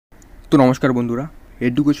তো নমস্কার বন্ধুরা,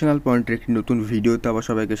 এডুকেশনাল পয়েন্টের একটি নতুন ভিডিওতে আবার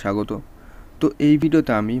সবাইকে স্বাগত। তো এই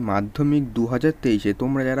ভিডিওতে আমি মাধ্যমিক 2023-এ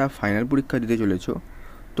তোমরা যারা ফাইনাল পরীক্ষা দিতে চলেছো,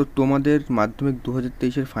 তো তোমাদের মাধ্যমিক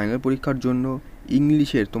 2023-এর ফাইনাল পরীক্ষার জন্য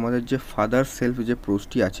ইংলিশের তোমাদের যে ফাদার সেলফ যে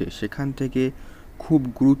প্রশ্নটি আছে সেখান থেকে খুব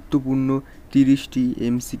গুরুত্বপূর্ণ 30টি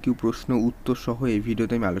এমসিকিউ প্রশ্ন উত্তর সহ এই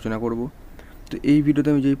ভিডিওতে আমি আলোচনা করব। তো এই ভিডিওতে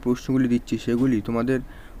আমি যেই প্রশ্নগুলি দিচ্ছি সেগুলি তোমাদের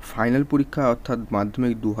ফাইনাল পরীক্ষা অর্থাৎ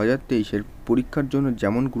মাধ্যমিক 2023-এর পরীক্ষার জন্য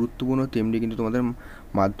যেমন গুরুত্বপূর্ণ তেমনি কিন্তু তোমাদের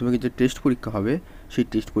মাধ্যমিকের যে টেস্ট পরীক্ষা হবে সেই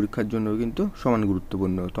টেস্ট পরীক্ষার জন্য কিন্তু সমান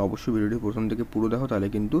গুরুত্বপূর্ণ। তো অবশ্যই ভিডিওটি প্রথম থেকে পুরো দেখো, তাহলে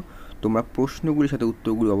কিন্তু তোমরা প্রশ্নগুলির সাথে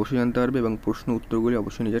উত্তরগুলি অবশ্যই জানতে পারবে এবং প্রশ্ন উত্তরগুলি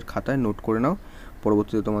অবশ্যই নিজের খাতায় নোট করে নাও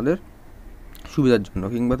পরবর্তীতে তোমাদের সুবিধার জন্য,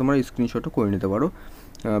 কিংবা তোমরা স্ক্রিনশটও করে নিতে পারো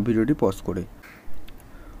ভিডিওটি পজ করে।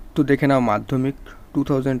 তো দেখে নাও মাধ্যমিক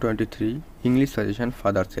 2023 ইংলিশ সাজেশন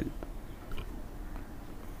ফাদার সেলফ।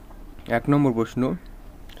 1 নম্বর প্রশ্ন,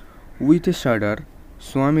 উইথ এ শাডার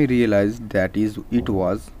স্বামী রিয়েলাইজ দ্যাট ইট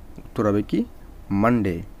ওয়াজ, উত্তর হবে কি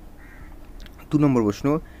মানডে। 2 নম্বর প্রশ্ন,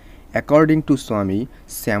 অ্যাকর্ডিং টু স্বামী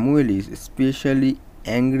Samuel is specially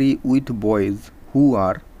angry with boys হু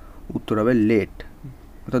আর, উত্তর হবে লেট,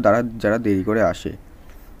 অর্থাৎ যারা দেরি করে আসে।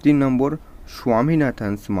 3 নম্বর,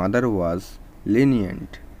 স্বামীনাথনস মাদার ওয়াজ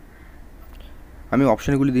লেনিয়েন্ট। আমি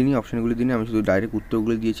অপশানগুলি দিইনি, আমি শুধু ডাইরেক্ট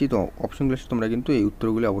উত্তরগুলি দিয়েছি। তো অপশানগুলো তোমরা কিন্তু এই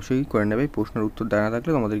উত্তরগুলি অবশ্যই করে নেবে। প্রশ্নের উত্তর দেওয়া না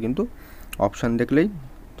থাকলে তোমাদের কিন্তু অপশান দেখলেই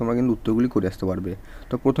তোমরা কিন্তু উত্তরগুলি করে আসতে পারবে।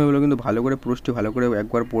 তো প্রথমে বলো কিন্তু ভালো করে প্রশ্নটি ভালো করে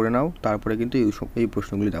একবার পড়ে নাও, তারপরে কিন্তু এই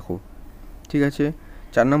প্রশ্নগুলি দেখো, ঠিক আছে।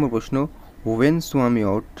 4 নম্বর প্রশ্ন, ওয়েন স্বামী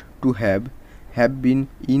out to have been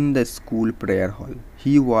in the school prayer হল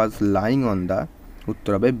হি ওয়াজ লাইং অন দ্য,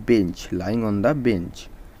 উত্তর হবে bench, lying on the bench.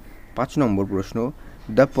 5 নম্বর প্রশ্ন,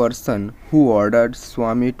 দ্য পারসন হু অর্ডার্ড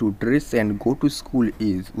স্বামী two dress and go to school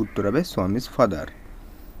is, উত্তর হবে স্বামীজ ফাদার।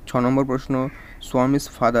 6 নম্বর প্রশ্ন, স্বামীজ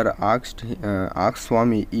ফাদার আস্কড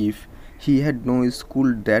স্বামী if he had no school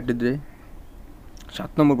that day.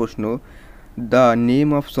 7 নম্বর প্রশ্ন, the name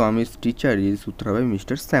of Swami's teacher is, উত্তর হবে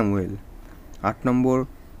mister Samuel. 8 নম্বর,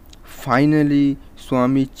 finally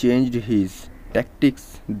স্বামী changed his tactics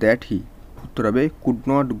that he, উত্তর হবে could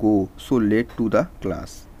not go so late to the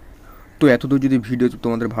class. তো এতদূর যদি ভিডিও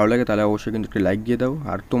তোমাদের ভালো লাগে তাহলে অবশ্যই কিন্তু একটা লাইক দিয়ে দাও।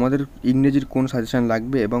 আর তোমাদের ইংরেজির কোন সাজেশান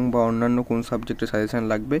লাগবে এবং বা অন্যান্য কোন সাবজেক্টের সাজেশান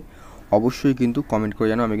লাগবে অবশ্যই কিন্তু কমেন্ট করে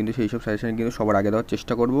জানাও। আমি কিন্তু সেই সব সাজেশান কিন্তু সবার আগে দেওয়ার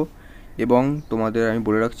চেষ্টা করব। এবং তোমাদের আমি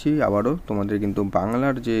বলে রাখছি আবারও, তোমাদের কিন্তু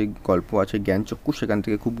বাংলার যে গল্প আছে জ্ঞানচক্ষু, সেখান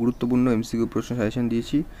থেকে খুব গুরুত্বপূর্ণ এমসিকিউ প্রশ্ন সাজেশান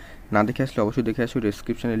দিয়েছি। না দেখে আসলে অবশ্যই দেখে আসো,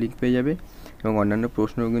 ডেসক্রিপশানে লিঙ্ক পেয়ে যাবে। এবং অন্যান্য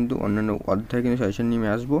প্রশ্নও কিন্তু অন্যান্য অধ্যায়ে কিন্তু সাজেশান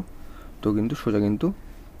নিয়ে আসবো। তো কিন্তু সোজা কিন্তু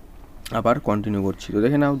আবার কন্টিনিউ করছি। তো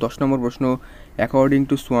দেখে নাও 10 নম্বর প্রশ্ন, অ্যাকর্ডিং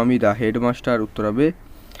টু স্বামী দ্য হেডমাস্টার, উত্তর হবে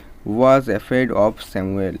ওয়াজ অ্যাফ্রেড অফ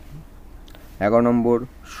স্যামুয়েল। 11 নম্বর,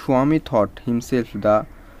 স্বামী থট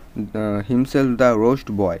হিমসেলফ দ্য রোস্ট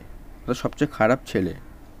বয়, সবচেয়ে খারাপ ছেলে।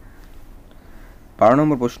 12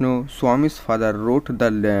 নম্বর প্রশ্ন, Swami's father wrote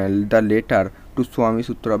the letter to Swami's,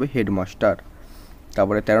 উত্তর হবে হেডমাস্টার।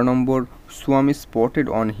 তারপরে 13 নম্বর, স্বামী spotted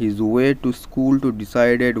on his way to school two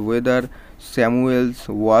decided weather Samuel's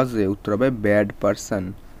ওয়াজ এ, উত্তর হবে bad person.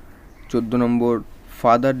 14 number,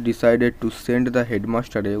 father decided to send the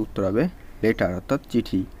হেডমাস্টারে, উত্তর হবে লেটার অর্থাৎ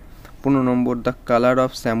চিঠি। 15 নম্বর, the colour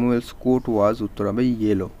of Samuel's coat ওয়াজ, উত্তর হবে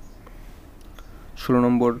ইয়েলো। 16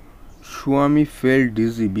 নম্বর, স্বামী ফেল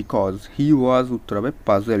ডিজি বিকজ হি ওয়াজ, উত্তর হবে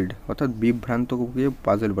পাজেলড, অর্থাৎ বিভ্রান্তকে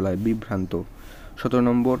পাজেল বলা হয়, বিভ্রান্ত। 17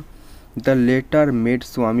 নম্বর, দ্য লেটার মেড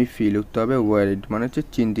স্বামী ফিল, উত্তর হবে ওয়ারিড, মানে হচ্ছে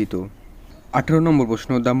চিন্তিত। 18 নম্বর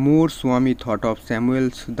প্রশ্ন, দ্য মোর স্বামী thought of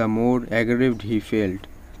Samuel's the more অ্যাগ্রেভড he felt.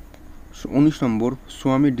 19 নম্বর,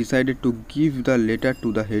 স্বামী decided to give the letter to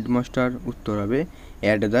the headmaster, উত্তর হবে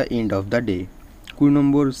at the end of the day. 20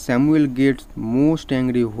 number, Samuel Gates most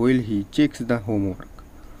angry wheel he checks the homework.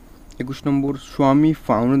 21 নম্বর, স্বামী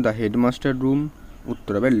found the headmaster room,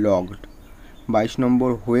 উত্তর হবে locked. 22 number,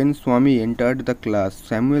 when স্বামী entered the class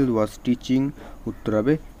Samuel was teaching, উত্তর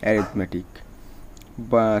হবে arithmetic.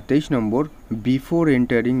 23 নম্বর, before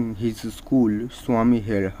entering his school স্বামী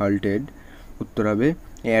হাল্টেড, উত্তর হবে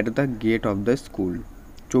at the gate of the school.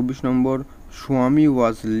 24 নম্বর, স্বামী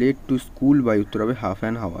was late to school by, উত্তর হবে half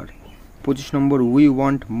an hour. 25 number, we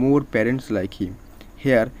want more parents like him,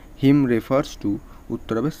 hair him refers to,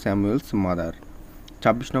 উত্তর হবে Samuel's mother.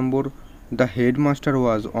 26 number, the headmaster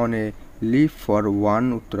was on a leave for one,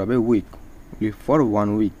 উত্তর হবে week, leave for 1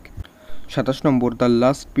 week. 27 number, the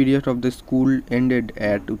last period of the school ended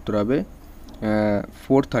at, উত্তর হবে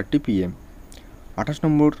 4:30 PM। 28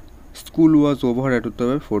 number, school was over at, উত্তর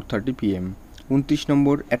হবে 4:30 PM। 29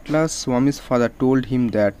 number, at last Swami's father told him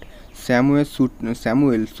that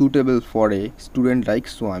Samuel suitable for a student like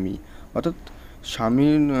স্বামী, অর্থাৎ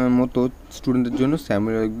স্বামীর মতো স্টুডেন্টদের জন্য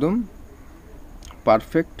স্যামুয়েল একদম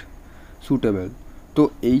পারফেক্ট, সুটেবল। তো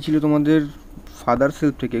এই ছিল তোমাদের ফাদার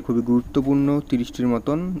সেলফ থেকে খুবই গুরুত্বপূর্ণ 30টির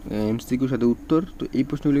মতন এমসিকিউর সাথে উত্তর। তো এই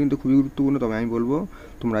প্রশ্নগুলি কিন্তু খুবই গুরুত্বপূর্ণ, তবে আমি বলবো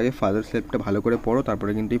তোমরা আগে ফাদার সেলফটা ভালো করে পড়ো,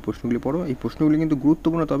 তারপরে কিন্তু এই প্রশ্নগুলি পড়ো। এই প্রশ্নগুলি কিন্তু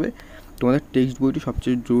গুরুত্বপূর্ণ, তবে তোমাদের টেক্সট বইটি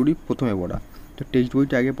সবচেয়ে জরুরি প্রথমে পড়া। তো টেক্সট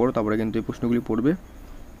বইটি আগে পড়ো, তারপরে কিন্তু এই প্রশ্নগুলি পড়বে।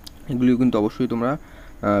 এগুলিও কিন্তু অবশ্যই তোমরা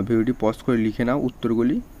ভিডিওটি পজ করে লিখে নাও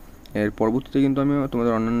উত্তরগুলি। এর পরবর্তীতে কিন্তু আমি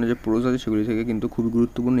তোমাদের অন্যান্য যে প্রোজ আছে সেগুলি থেকে কিন্তু খুবই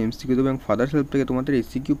গুরুত্বপূর্ণ এমসিকিউ দেবো, এবং ফাদার সেলফ থেকে তোমাদের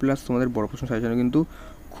এসিকিউ প্লাস তোমাদের বড় প্রশ্ন সাজেশনও কিন্তু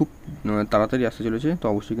খুব তাড়াতাড়ি আসতে চলেছে। তো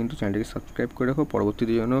অবশ্যই কিন্তু চ্যানেলটিকে সাবস্ক্রাইব করে রাখো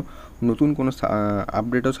পরবর্তীতে জন্য নতুন কোনো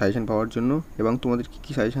আপডেট ও সাজেশন পাওয়ার জন্য, এবং তোমাদের কী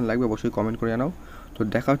কী সাজেশন লাগবে অবশ্যই কমেন্ট করে জানাও। তো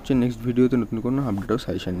দেখা হচ্ছে নেক্সট ভিডিওতে নতুন কোনো আপডেট ও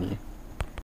সাজেশন নিয়ে।